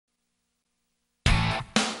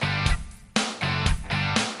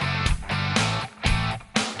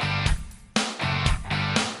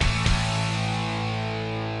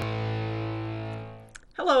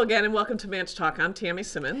Hello again, and welcome to Manch Talk. I'm Tammy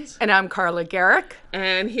Simmons. And I'm Carla Garrick.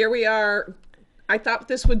 And here we are. I thought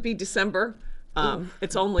this would be December.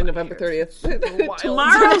 It's only November 30th.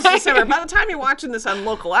 Tomorrow's December. By the time you're watching this on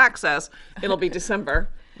local access, it'll be December,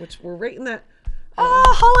 which we're right in that.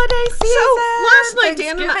 Holiday season. So last night,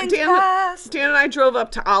 Dan and I drove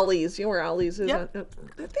up to Ollie's. You know where Ollie's is? Yep. They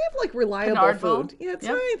have like reliable Canardville. food. Yeah, it's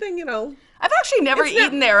not anything, you know. I've actually never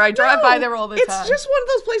eaten there. I drive by there all the time. It's just one of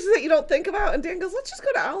those places that you don't think about. And Dan goes, let's just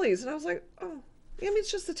go to Ollie's. And I was like, oh, I mean,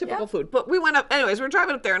 it's just the typical food. But we went up, anyways, we were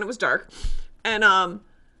driving up there and it was dark. And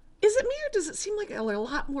is it me or does it seem like there are a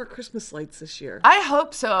lot more Christmas lights this year? I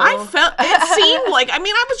hope so. I felt, it seemed like, I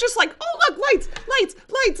mean, I was just like, oh, look, lights.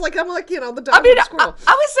 Like, I'm like, you know, the dog and the squirrel.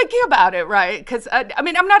 I was thinking about it, right? Because, I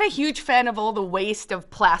mean, I'm not a huge fan of all the waste of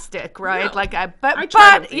plastic, right? No. Like, I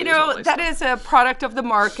but you know, that is a product of the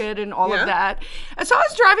market and all of that. And so I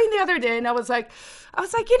was driving the other day and I was like,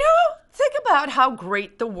 you know, think about how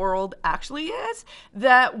great the world actually is,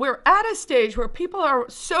 that we're at a stage where people are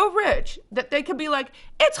so rich that they can be like,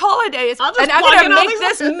 it's holidays, and I'm going to make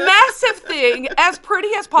this massive thing as pretty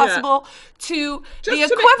as possible to the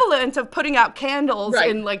equivalent of putting out candles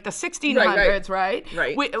in like the 1600s, right?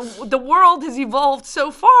 The world has evolved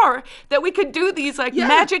so far that we could do these like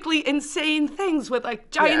magically insane things with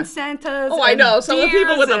like giant Santas. Oh, I know. Some of the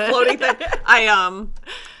people with the floaty thing.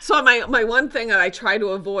 So my one thing that I try to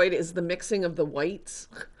avoid is the mixing of the whites.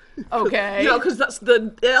 Okay. You know, because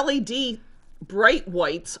the LED bright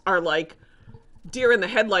whites are like deer in the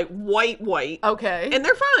headlight white. Okay. And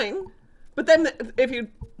they're fine. But then if you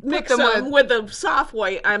mix them with the soft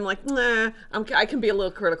white, I'm like, nah. I can be a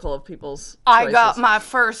little critical of people's choices. I got my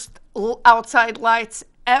first outside lights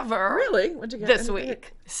ever. Really? What'd you get? This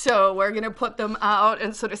week. So we're going to put them out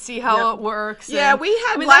and sort of see how it works. Yeah, and, we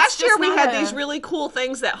had, last year we had these really cool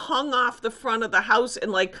things that hung off the front of the house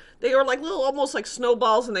and like, they were like little, almost like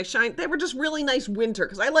snowballs and they shine. They were just really nice winter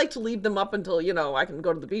because I like to leave them up until, you know, I can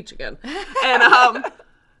go to the beach again. And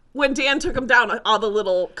when Dan took them down, all the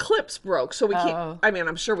little clips broke. So we can't, I mean,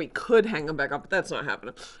 I'm sure we could hang them back up, but that's not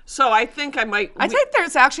happening. So I think I might. I think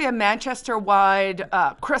there's actually a Manchester-wide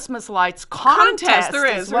Christmas lights contest. There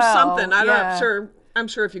is. There's something. I'm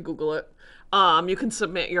sure if you Google it, you can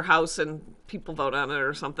submit your house and people vote on it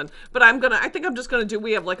or something. But I think I'm just going to do,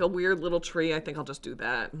 we have like a weird little tree. I think I'll just do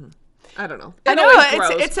that. I don't know. I know,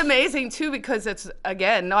 it's amazing too, because it's,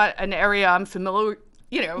 again, not an area I'm familiar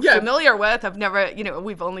with. I've never,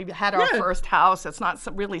 we've only had our first house. It's not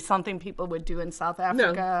really something people would do in South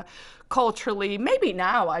Africa culturally. Maybe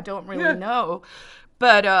now, I don't really know.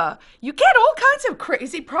 But you get all kinds of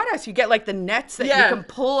crazy products. You get like the nets that you can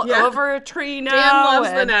pull over a tree now. Dan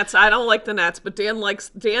loves the nets. I don't like the nets, but Dan's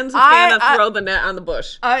a fan of throw the net on the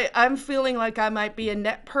bush. I'm feeling like I might be a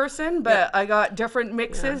net person, but I got different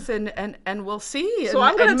mixes and we'll see. So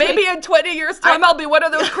and maybe in 20 years time I'll be one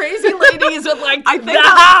of those crazy ladies with like the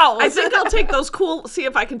house. I think I'll take those see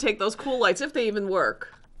if I can take those cool lights, if they even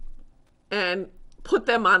work, and put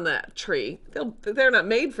them on that tree. They're not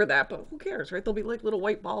made for that, but who cares, right? They'll be like little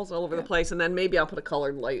white balls all over the place, and then maybe I'll put a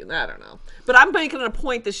colored light in. I don't know. But I'm making it a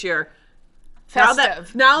point this year.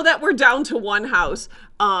 Festive. Now that we're down to one house,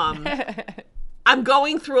 I'm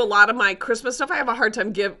going through a lot of my Christmas stuff. I have a hard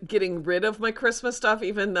time getting rid of my Christmas stuff,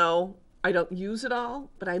 even though I don't use it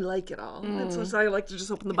all, but I like it all. And so I like to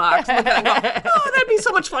just open the box and look at it and go, oh, that'd be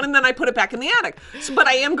so much fun. And then I put it back in the attic. But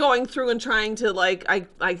I am going through and trying to, like,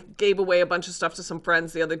 I gave away a bunch of stuff to some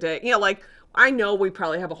friends the other day. You know, like, I know we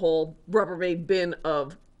probably have a whole Rubbermaid bin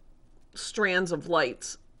of strands of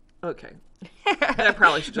lights. Okay. I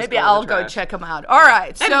probably should just maybe I'll go check them out. All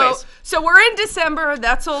right. So we're in December.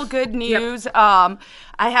 That's all good news. Yep.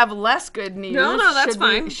 I have less good news. No, that's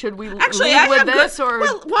fine. Should we actually lead with this, or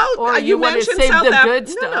you want to save the good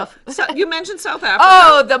stuff? So, you mentioned South Africa.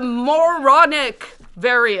 Oh, the moronic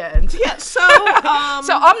variant. Yeah. So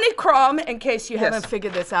Omnicrom, in case you haven't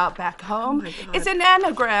figured this out back home, is an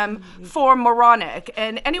anagram for moronic.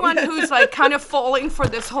 And anyone who's like kind of falling for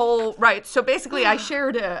this whole so basically, I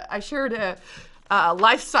shared a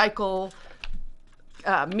life cycle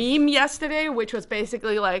meme yesterday, which was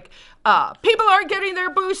basically like, people aren't getting their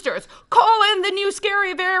boosters. Call in the new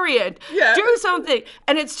scary variant. Do something.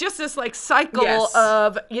 And it's just this like cycle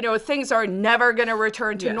of, things are never going to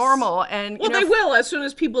return to normal. And they will as soon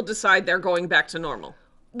as people decide they're going back to normal.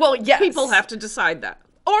 Well, yes. People have to decide that.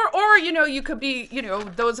 Or you could be,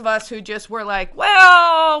 those of us who just were like,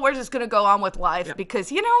 well, we're just going to go on with life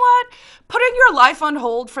because you know what? Putting your life on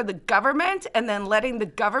hold for the government and then letting the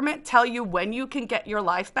government tell you when you can get your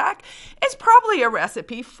life back is probably a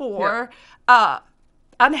recipe for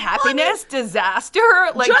unhappiness, disaster,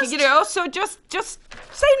 like, so just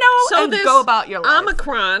say no and this go about your life.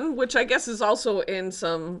 Omicron, which I guess is also in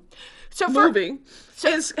some movie,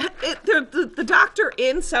 the doctor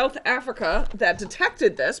in South Africa that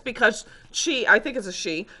detected this, because I think it's a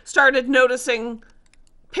she, started noticing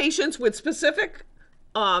patients with specific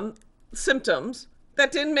symptoms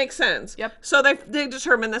that didn't make sense. Yep. So they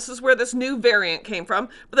determined this is where this new variant came from.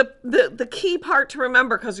 But the key part to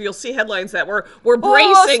remember, because you'll see headlines that we're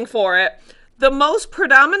bracing for it, the most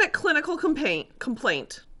predominant clinical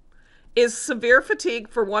complaint is severe fatigue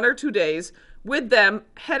for 1 or 2 days, with them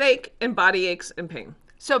headache and body aches and pain.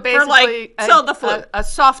 So basically, the flu. A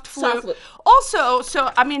soft flu. Also,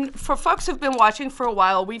 I mean, for folks who've been watching for a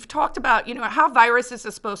while, we've talked about, how viruses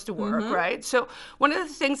are supposed to work, right? So one of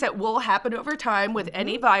the things that will happen over time with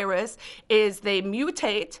any virus is they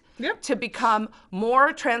mutate to become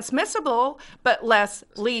more transmissible, but less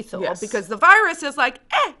lethal. Yes. Because the virus is like,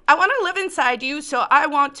 I want to live inside you, so I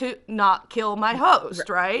want to not kill my host,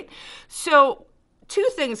 right? So 2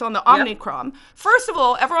 things on the Omnicrom. First of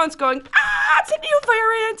all, everyone's going, it's a new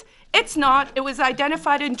variant. It's not. It was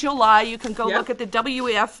identified in July. You can go look at the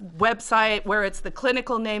WEF website where it's the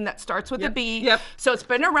clinical name that starts with a B. So it's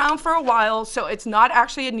been around for a while. So it's not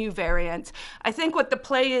actually a new variant. I think what the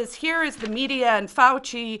play is here is the media and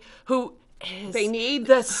Fauci, who they need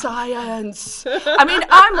the science. I mean,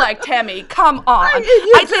 I'm like, Tammy, come on.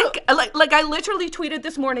 I think, like I literally tweeted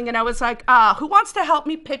this morning and I was like, who wants to help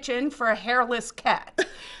me pitch in for a hairless cat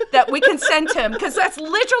that we can send him? Because that's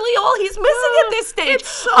literally all he's missing at this stage.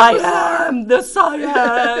 I am the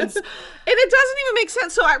science. And it doesn't even make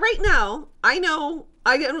sense. So right now, I know,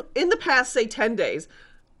 in the past, say 10 days,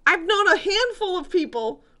 I've known a handful of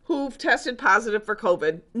people who've tested positive for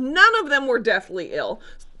COVID. None of them were deathly ill.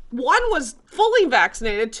 1 was fully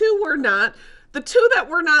vaccinated, 2 were not. The 2 that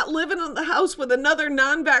were not living in the house with another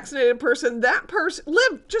non-vaccinated person, that person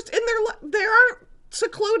lived just in they aren't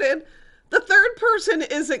secluded. The 3rd person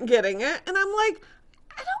isn't getting it. And I'm like,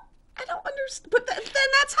 I don't understand. But then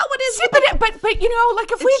that's how it is. See, but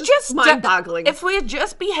like if we just mind-boggling. If we had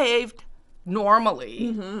just behaved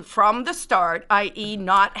normally from the start, i.e.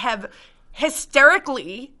 not have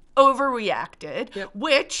hysterically overreacted,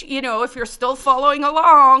 which, if you're still following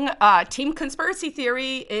along, Team Conspiracy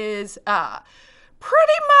Theory is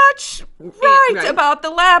pretty much right about the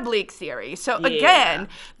lab leak theory. So again,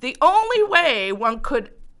 the only way one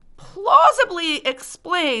could plausibly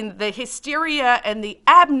explain the hysteria and the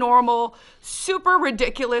abnormal, super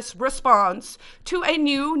ridiculous response to a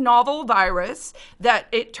new novel virus that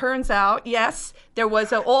it turns out, yes, there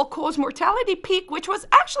was an all-cause mortality peak, which was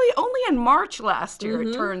actually only in March last year,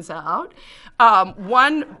 it turns out.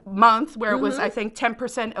 1 month where it was, I think,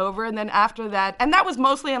 10% over, and then after that, and that was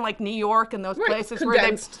mostly in like New York and those places where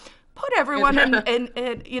they put everyone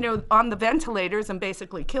in on the ventilators and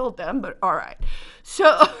basically killed them, but all right.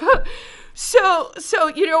 So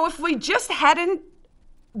if we just hadn't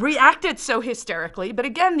reacted so hysterically, but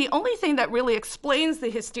again, the only thing that really explains the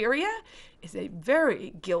hysteria is a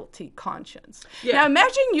very guilty conscience. Now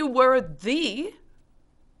imagine you were the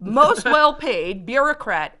most well-paid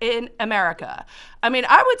bureaucrat in America. I mean,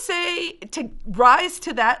 I would say to rise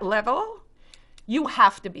to that level, you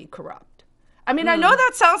have to be corrupt. I mean, I know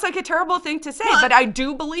that sounds like a terrible thing to say, but I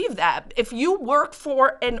do believe that. If you work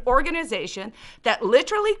for an organization that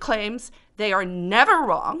literally claims they are never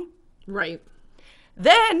wrong, right?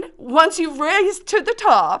 Then once you've raised to the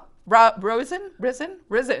top, risen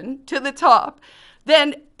to the top,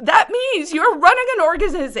 then that means you're running an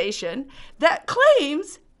organization that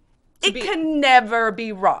claims it can never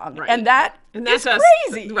be wrong. Right. And that's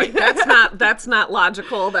crazy. Right. That's not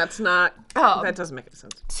logical. That doesn't make any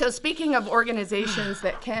sense. So speaking of organizations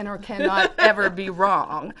that can or cannot ever be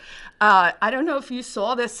wrong, I don't know if you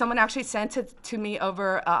saw this. Someone actually sent it to me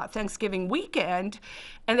over Thanksgiving weekend,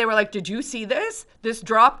 and they were like, did you see this? This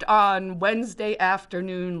dropped on Wednesday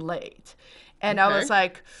afternoon late. And I was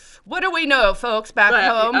like, what do we know, folks, back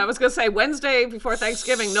home? I was going to say, Wednesday before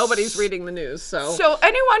Thanksgiving, nobody's reading the news. So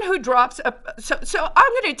anyone who drops so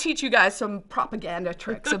I'm going to teach you guys some propaganda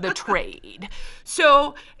tricks of the trade.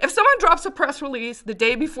 So if someone drops a press release the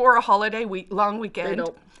day before a holiday long weekend,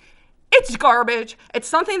 it's garbage. It's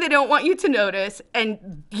something they don't want you to notice,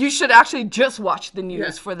 and you should actually just watch the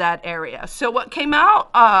news for that area. So what came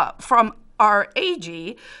out from our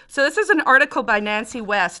AG. So this is an article by Nancy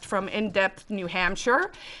West from In-Depth, New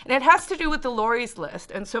Hampshire, and it has to do with the Laurie's list.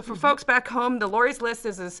 And so for folks back home, the Laurie's list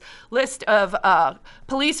is this list of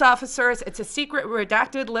police officers. It's a secret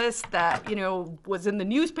redacted list that, was in the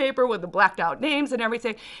newspaper with the blacked out names and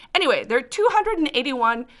everything. Anyway, there are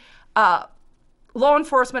 281 law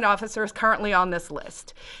enforcement officers currently on this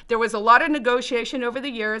list. There was a lot of negotiation over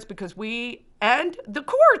the years because we and the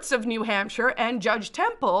courts of New Hampshire and Judge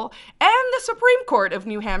Temple and the Supreme Court of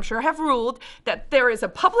New Hampshire have ruled that there is a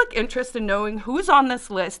public interest in knowing who's on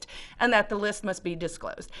this list and that the list must be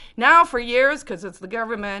disclosed. Now, for years, because it's the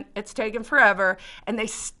government, it's taken forever, and they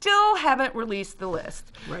still haven't released the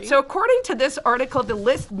list. Right. So according to this article, the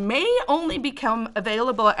list may only become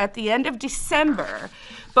available at the end of December.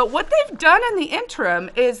 But what they've done in the interim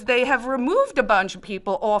is they have removed a bunch of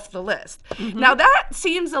people off the list. Mm-hmm. Now, that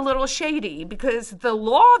seems a little shady because the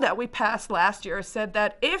law that we passed last year said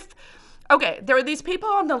that there are these people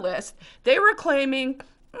on the list, they were claiming,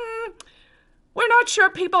 we're not sure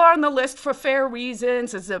people are on the list for fair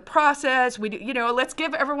reasons. It's a process. Let's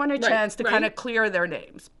give everyone a chance to kind of clear their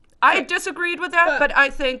names. I disagreed with that, but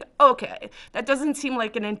I think, okay, that doesn't seem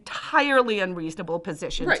like an entirely unreasonable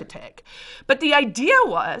position to take. But the idea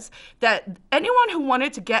was that anyone who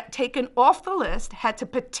wanted to get taken off the list had to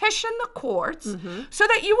petition the courts so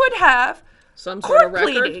that you would have some sort of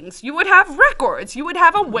record. Pleadings, you would have records, you would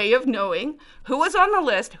have a way of knowing who was on the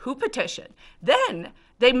list, who petitioned. Then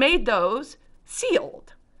they made those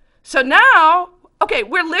sealed. So now, okay,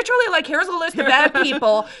 we're literally like, here's a list of bad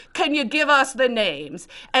people. Can you give us the names?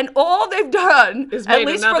 And all they've done, at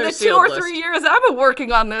least for the 2 or 3 years I've been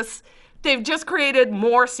working on this, they've just created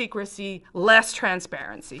more secrecy, less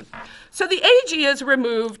transparency. So the AG has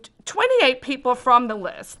removed 28 people from the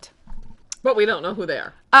list. But we don't know who they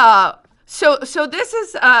are. So this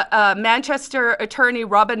is Manchester attorney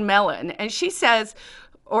Robin Mellon, and she says,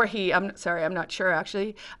 or he, I'm not sure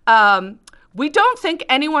actually, we don't think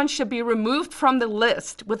anyone should be removed from the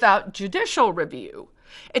list without judicial review.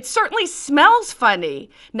 It certainly smells funny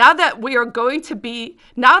now that they are going to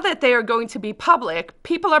be public,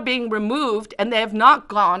 people are being removed and they have not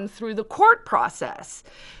gone through the court process.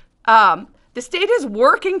 The state is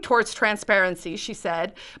working towards transparency, she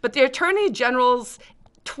said, but the Attorney General's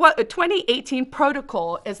 2018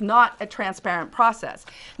 protocol is not a transparent process.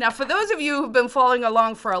 Now, for those of you who've been following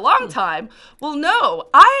along for a long time, will know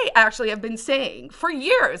I actually have been saying for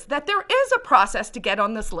years that there is a process to get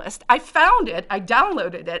on this list. I found it. I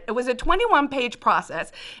downloaded it. It was a 21-page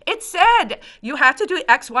process. It said you had to do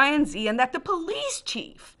X, Y, and Z, and that the police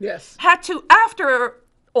chief had to, after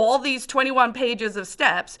all these 21 pages of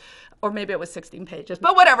steps, or maybe it was 16 pages,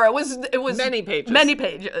 but whatever, it was many pages. Many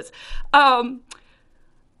pages.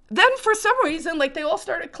 Then for some reason, like they all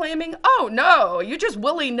started claiming, oh no, you just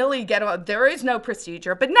willy-nilly get on, there is no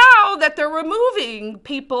procedure. But now that they're removing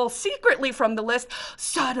people secretly from the list,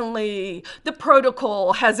 suddenly the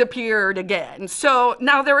protocol has appeared again. So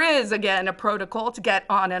now there is again a protocol to get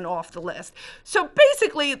on and off the list. So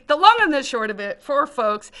basically, the long and the short of it for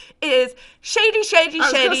folks is shady, I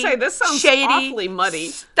was gonna say, this sounds awfully muddy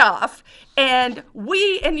stuff. And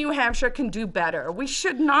we in New Hampshire can do better. We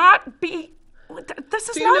should not be. This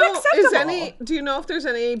is not acceptable. Do you know if there's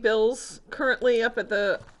any bills currently up at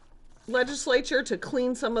the legislature to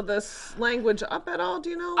clean some of this language up at all?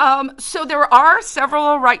 Do you know? So there are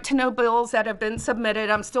several right-to-know bills that have been submitted.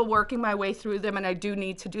 I'm still working my way through them, and I do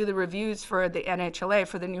need to do the reviews for the NHLA,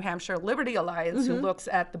 for the New Hampshire Liberty Alliance, who looks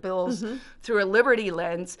at the bills through a liberty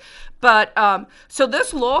lens. But so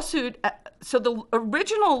this lawsuit, so the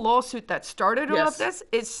original lawsuit that started all of this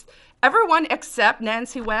is everyone except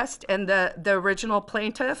Nancy West and the original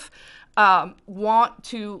plaintiff want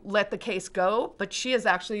to let the case go, but she is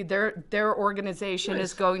actually, their organization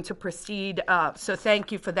is going to proceed. So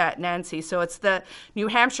thank you for that, Nancy. So it's the New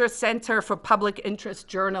Hampshire Center for Public Interest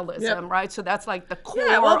Journalism, right? So that's like the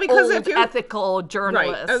core old ethical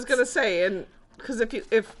journalists. Right, I was going to say, and because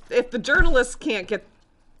if the journalists can't get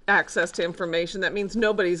access to information, that means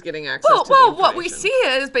nobody's getting access to the information. What we see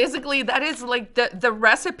is basically that is like the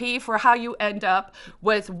recipe for how you end up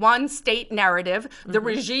with one state narrative, the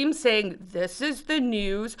regime saying this is the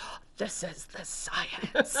news, this is the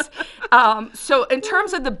science. So in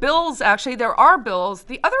terms of the bills, actually, there are bills.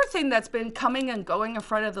 The other thing that's been coming and going in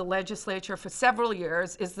front of the legislature for several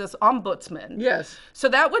years is this ombudsman. Yes. So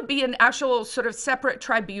that would be an actual sort of separate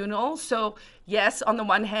tribunal. So yes, on the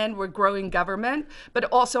one hand, we're growing government, but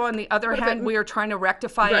also on the other hand, we are trying to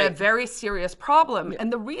rectify a very serious problem.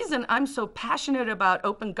 And the reason I'm so passionate about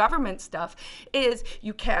open government stuff is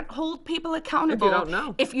you can't hold people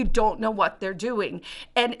accountable if you don't know what they're doing.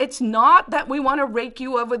 And it's not that we want to rake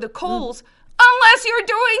you over the coals unless you're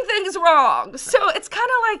doing things wrong. So it's kind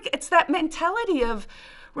of like, it's that mentality of,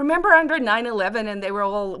 remember under 9/11 and they were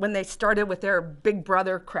all, when they started with their big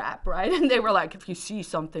brother crap, right? And they were like, if you see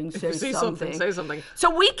something, say something. Say something.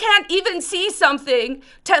 So we can't even see something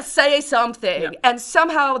to say something. And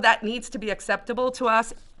somehow that needs to be acceptable to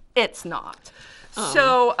us. It's not.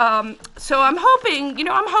 So I'm hoping,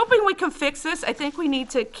 we can fix this. I think we need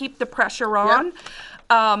to keep the pressure on. Yep.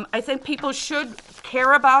 I think people should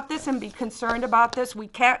care about this and be concerned about this. We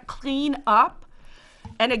can't clean up.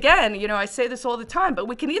 And again, I say this all the time, but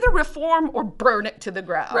we can either reform or burn it to the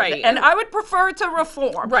ground. Right. And I would prefer to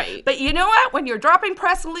reform. Right. But you know what? When you're dropping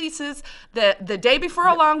press releases the day before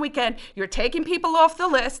a long weekend, you're taking people off the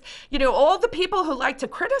list. All the people who like to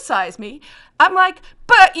criticize me, I'm like,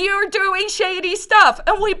 but you're doing shady stuff,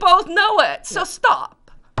 and we both know it. So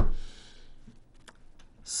stop.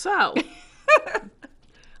 So,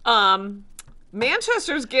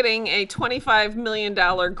 Manchester's getting a $25 million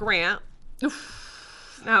grant.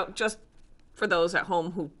 Now, just for those at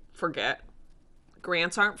home who forget,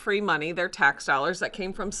 grants aren't free money. They're tax dollars that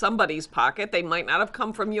came from somebody's pocket. They might not have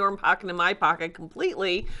come from your pocket and my pocket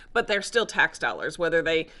completely, but they're still tax dollars. Whether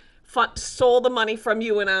they stole the money from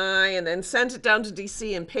you and I and then sent it down to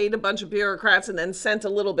D.C. and paid a bunch of bureaucrats and then sent a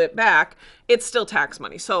little bit back, it's still tax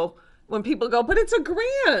money. So when people go, but it's a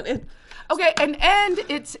grant. Okay, and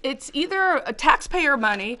it's either a taxpayer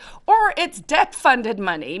money or it's debt-funded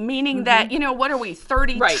money, meaning that, what are we,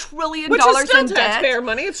 $30 trillion Which is still in debt? Taxpayer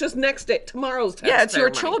money. It's just tomorrow's taxpayer money. Yeah, it's your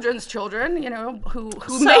children's children, who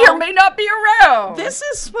may or may not be around. This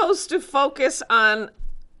is supposed to focus on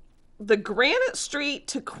the Granite Street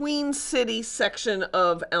to Queen City section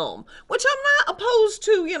of Elm, which I'm not opposed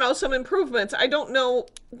to, some improvements. I don't know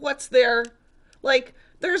what's there. Like,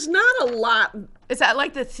 there's not a lot. Is that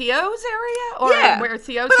like the Theo's area? Or where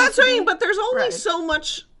Theo's But that's what I mean, but there's only so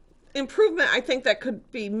much improvement, I think, that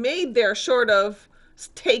could be made there short of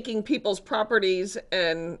taking people's properties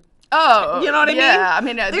and... Oh, you know what I mean? Yeah, I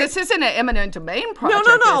mean, this isn't an eminent domain project.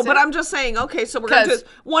 No, but I'm just saying, okay, so we're going to do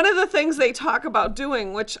one of the things they talk about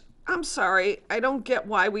doing, which I'm sorry, I don't get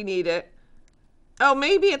why we need it. Oh,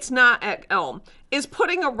 maybe it's not at Elm, is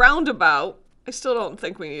putting a roundabout, I still don't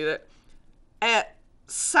think we need it, at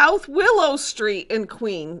South Willow Street in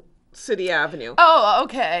Queen City Avenue. Oh,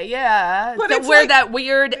 okay, yeah. But where that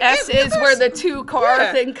weird S is where the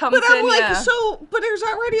two-car thing comes in. But I'm like, but there's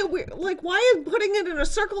already a weird, like, why is putting it in a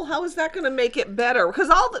circle, how is that going to make it better? Because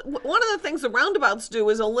one of the things the roundabouts do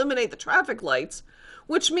is eliminate the traffic lights,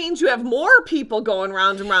 which means you have more people going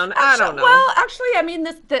round and round. I don't know. Well, actually, I mean,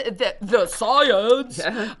 the science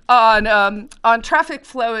on traffic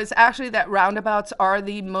flow is actually that roundabouts are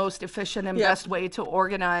the most efficient and best way to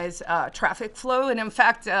organize traffic flow. And in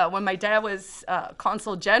fact, when my dad was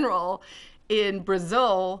consul general in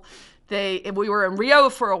Brazil, we were in Rio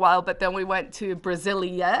for a while, but then we went to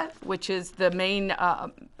Brasilia, which is the main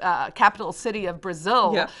capital city of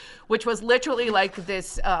Brazil, which was literally like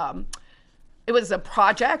this... it was a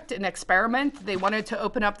project, an experiment. They wanted to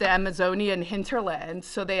open up the Amazonian hinterland.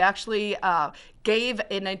 So they actually gave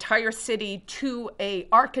an entire city to an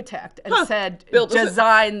architect and said,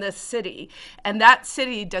 design this city. And that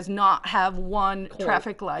city does not have one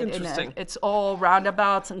traffic light in it. It's all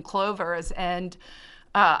roundabouts and clovers. And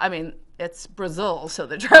I mean, it's Brazil, so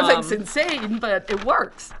the traffic's insane, but it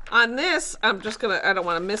works. On this, I don't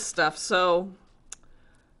want to miss stuff. So...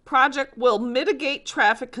 project will mitigate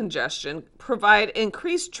traffic congestion, provide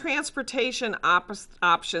increased transportation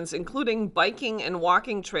options, including biking and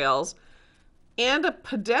walking trails, and a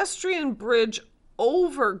pedestrian bridge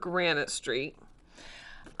over Granite Street.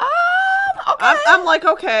 Okay. I'm like,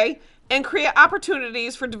 okay. And create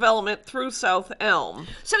opportunities for development through South Elm.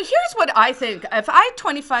 So here's what I think. If I had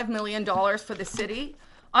 $25 million for the city,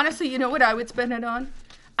 honestly, you know what I would spend it on?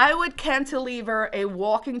 I would cantilever a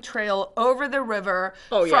walking trail over the river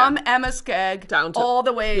from Emmeskeg down all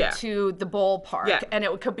the way to the ballpark. Yeah. And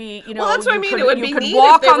it could be, well, that's what I mean. It would be neat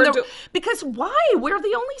walk on the... Because why? We're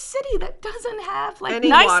the only city that doesn't have, like,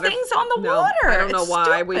 nice things on the water. I don't know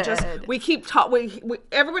why. Stupid. We keep talking...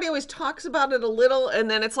 Everybody always talks about it a little, and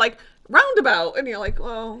then it's like, roundabout. And you're like,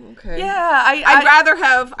 oh, okay. Yeah. I'd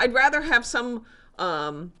rather have some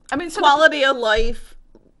quality of life,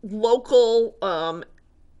 local...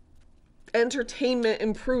 entertainment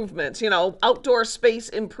improvements, outdoor space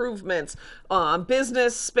improvements,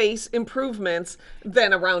 business space improvements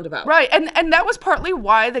than a roundabout. Right, and that was partly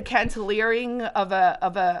why the cantilevering of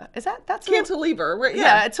a that's cantilever, right?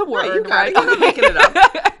 Yeah, it's a word, right? You got right? it. You're not making it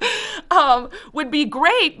up. Would be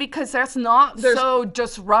great because that's not so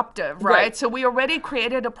disruptive, right? So we already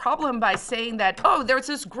created a problem by saying that, there's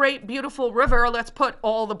this great, beautiful river, let's put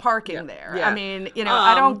all the parking there. Yeah. I mean,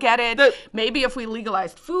 I don't get it. Maybe if we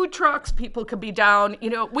legalized food trucks, people could be down.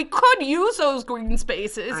 We could use those green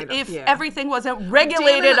spaces if everything wasn't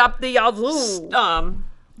regulated up the yazoo.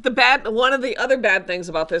 One of the other bad things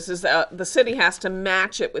about this is that the city has to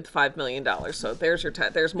match it with $5 million. So there's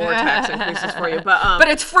there's more tax increases for you. But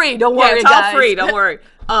it's free. Don't worry, it's guys. all free. Don't worry.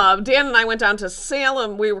 Dan and I went down to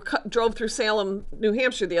Salem. We drove through Salem, New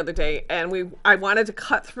Hampshire the other day, and I wanted to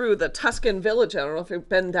cut through the Tuscan Village. I don't know if you've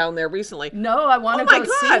been down there recently. No, I want to go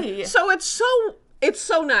see. So it's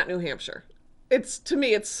so not New Hampshire. To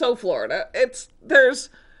me, it's so Florida. There's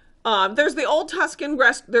the old Tuscan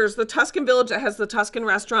there's the Tuscan Village that has the Tuscan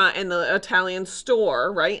restaurant and the Italian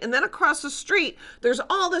store, right? And then across the street, there's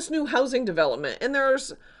all this new housing development. And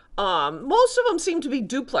there's, most of them seem to be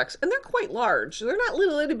duplex, and they're quite large. They're not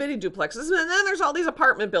little itty bitty duplexes. And then there's all these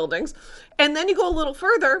apartment buildings. And then you go a little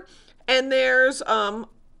further, and there's,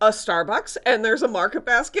 a Starbucks, and there's a Market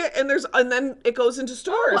Basket, and then it goes into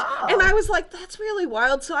stores. Oh, wow. And I was like, that's really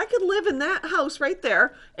wild. So I could live in that house right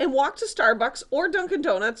there and walk to Starbucks or Dunkin'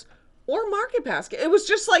 Donuts or Market Basket. It was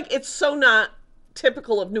just like, it's so not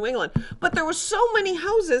typical of New England. But there were so many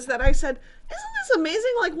houses that I said, isn't this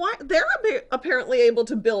amazing? Like, why they're apparently able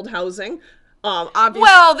to build housing. Obviously.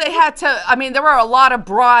 Well, they had to, I mean, there were a lot of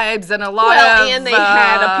bribes and a lot of... and they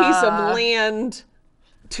had a piece of land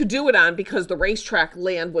to do it on because the racetrack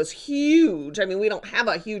land was huge. I mean, we don't have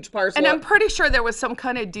a huge parcel. And I'm pretty sure there was some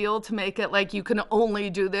kind of deal to make it like you can only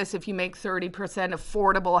do this if you make 30%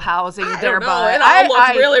 affordable housing thereby. It all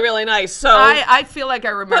looked really, really nice. So I feel like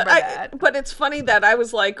I remember that. But it's funny that I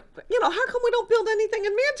was like, how come we don't build anything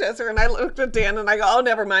in Manchester? And I looked at Dan and I go, oh,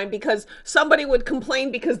 never mind, because somebody would complain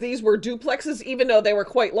because these were duplexes, even though they were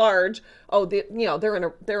quite large. Oh,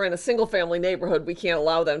 they're in a single family neighborhood. We can't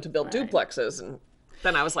allow them to build duplexes. And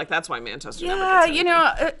then I was like, that's why Manchester never gets anything.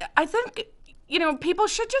 I think, people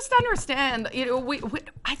should just understand, I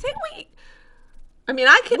think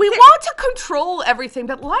we want to control everything,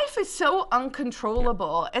 but life is so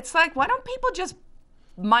uncontrollable. It's like, why don't people just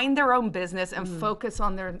mind their own business and focus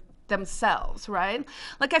on themselves, right?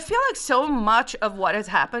 Like, I feel like so much of what has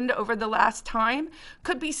happened over the last time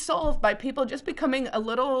could be solved by people just becoming a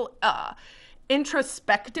little,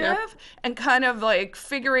 introspective and kind of like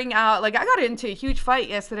figuring out, like, I got into a huge fight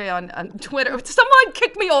yesterday on Twitter. Someone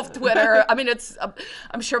kicked me off Twitter. I mean,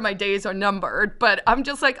 I'm sure my days are numbered, but I'm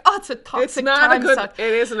just like, oh, it's a toxic time suck.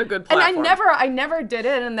 It isn't a good platform. And I never did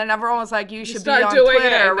it. And then everyone was like, you should be on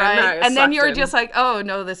Twitter, right? And then you're just like, oh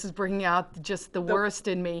no, this is bringing out just the worst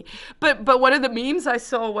in me. But one of the memes I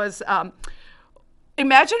saw was,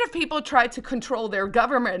 imagine if people tried to control their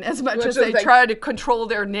government as much as they try to control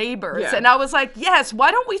their neighbors. Yeah. And I was like, yes, why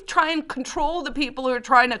don't we try and control the people who are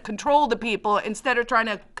trying to control the people instead of trying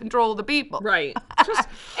to control the people? Right. And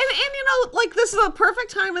like, this is a perfect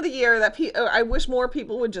time of the year that I wish more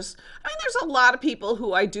people would there's a lot of people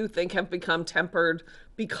who I do think have become tempered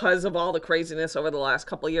because of all the craziness over the last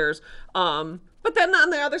couple of years. But then on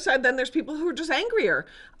the other side, then there's people who are just angrier.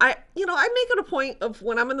 I make it a point of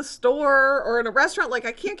when I'm in the store or in a restaurant, like,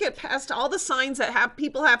 I can't get past all the signs that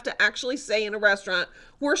people have to actually say in a restaurant,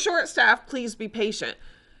 we're short-staffed, please be patient.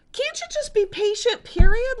 Can't you just be patient,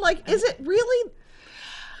 period? Like, is it really...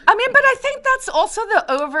 I mean, but I think that's also the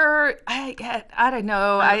I don't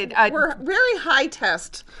know. We're very high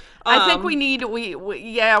test. I think we need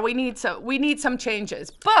some changes.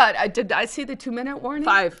 But did I see the 2-minute warning?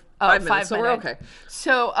 5 minutes, so we're okay.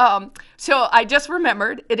 So I just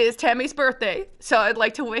remembered it is Tammy's birthday. So I'd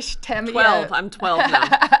like to wish Tammy 12. I'm 12 now.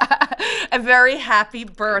 a very happy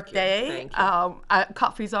birthday. Thank you.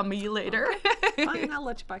 Coffee's on me later. Fine, I'll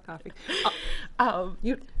let you buy coffee.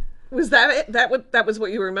 Was that it? That was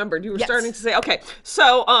what you remembered. You were starting to say, okay.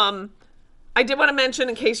 So I did want to mention,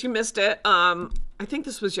 in case you missed it, I think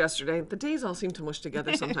this was yesterday. The days all seem to mush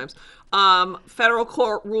together sometimes. Federal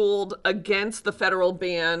court ruled against the federal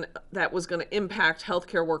ban that was going to impact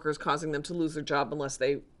healthcare workers, causing them to lose their job unless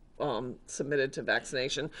they submitted to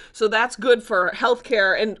vaccination. So that's good for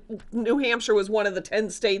healthcare. And New Hampshire was one of the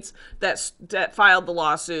 10 states that filed the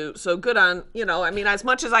lawsuit. So good on, as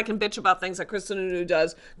much as I can bitch about things that Chris Sununu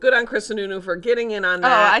does, good on Chris Sununu for getting in on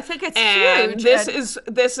that. Oh, I think it's huge.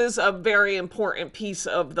 This is a very important piece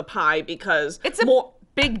of the pie because it's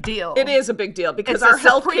big deal. It is a big deal because it's our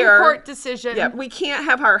healthcare Supreme Court decision. Yeah, we can't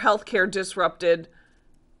have our healthcare disrupted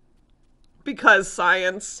because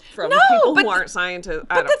science from people who aren't scientists.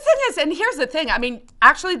 But the thing is, and here's the thing,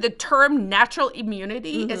 actually the term natural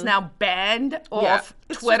immunity is now banned off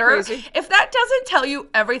Twitter. If that doesn't tell you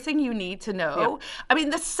everything you need to know,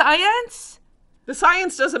 the science... The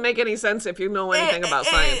science doesn't make any sense if you know anything about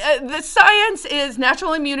science. The science is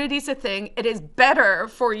natural immunity is a thing. It is better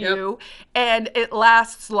for you, and it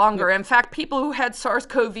lasts longer. In fact, people who had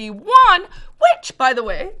SARS-CoV-1, which, by the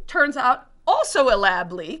way, turns out also a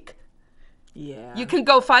lab leak, Yeah. You can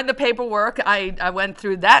go find the paperwork. I went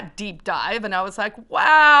through that deep dive and I was like,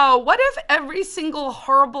 wow, what if every single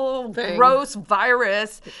horrible, gross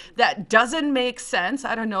virus that doesn't make sense,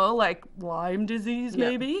 I don't know, like Lyme disease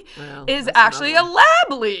maybe, is actually a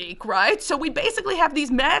lab leak, right? So we basically have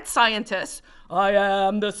these mad scientists, I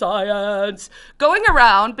am the science, going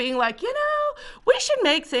around being like, we should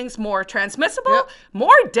make things more transmissible,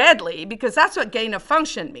 more deadly, because that's what gain of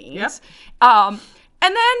function means.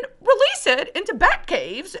 And then release it into bat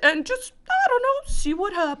caves and just, I don't know, see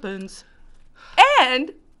what happens.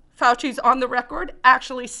 And Fauci's on the record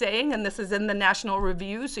actually saying, and this is in the National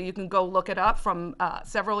Review, so you can go look it up from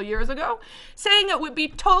several years ago, saying it would be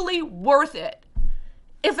totally worth it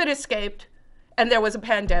if it escaped and there was a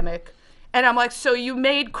pandemic. And I'm like, so you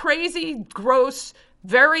made crazy, gross,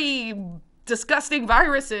 very disgusting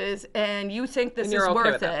viruses and you think this is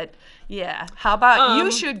worth it? Yeah. How about you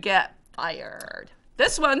should get fired?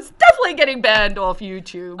 This one's definitely getting banned off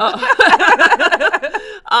YouTube.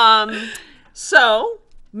 So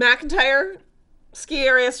McIntyre ski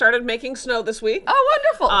area started making snow this week. Oh,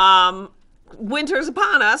 wonderful. Winter's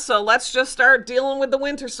upon us, so let's just start dealing with the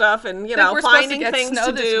winter stuff and, finding things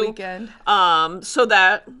to do weekend. So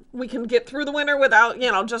that we can get through the winter without,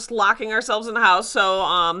 just locking ourselves in the house.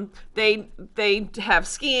 So they have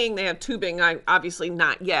skiing, they have tubing. Obviously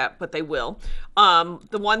not yet, but they will.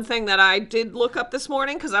 The one thing that I did look up this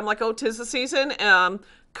morning, because I'm like, oh, 'tis the season,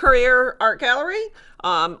 Career Art Gallery.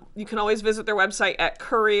 You can always visit their website at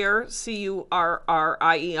Currier, CURRIER.org.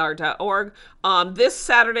 This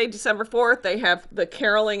Saturday, December 4th, they have the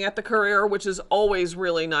caroling at the Currier, which is always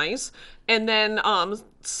really nice. And then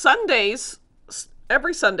Sundays,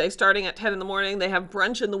 every Sunday, starting at 10 in the morning, they have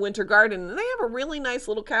brunch in the Winter Garden, and they have a really nice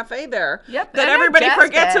little cafe there that everybody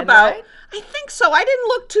forgets about. Right? I think so. I didn't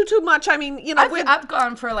look too much. I mean, I've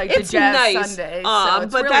gone for like the jazz Sundays, so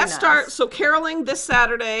it's but really that nice. starts. So caroling this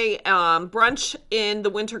Saturday, brunch in the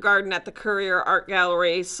Winter Garden at the Currier Art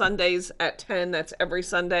Gallery, Sundays at 10. That's every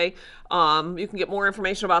Sunday. You can get more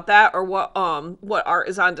information about that or what art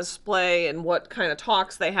is on display and what kind of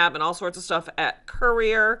talks they have and all sorts of stuff at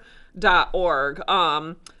Currier.org.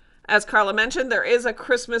 As Carla mentioned, there is a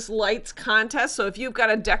Christmas lights contest. So if you've got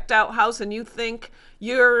a decked out house and you think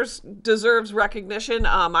yours deserves recognition,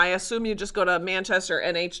 I assume you just go to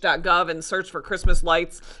manchesternh.gov and search for Christmas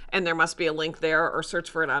lights, and there must be a link there, or search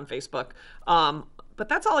for it on Facebook. But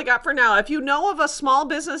that's all I got for now. If you know of a small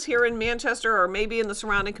business here in Manchester or maybe in the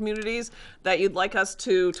surrounding communities that you'd like us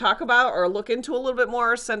to talk about or look into a little bit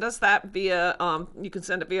more, send us that via, you can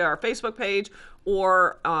send it via our Facebook page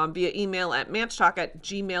or via email at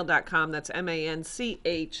manchtalk@gmail.com. That's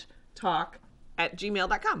MANCH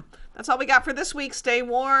talk@gmail.com. That's all we got for this week. Stay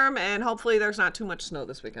warm, and hopefully there's not too much snow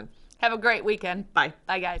this weekend. Have a great weekend. Bye.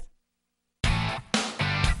 Bye, guys.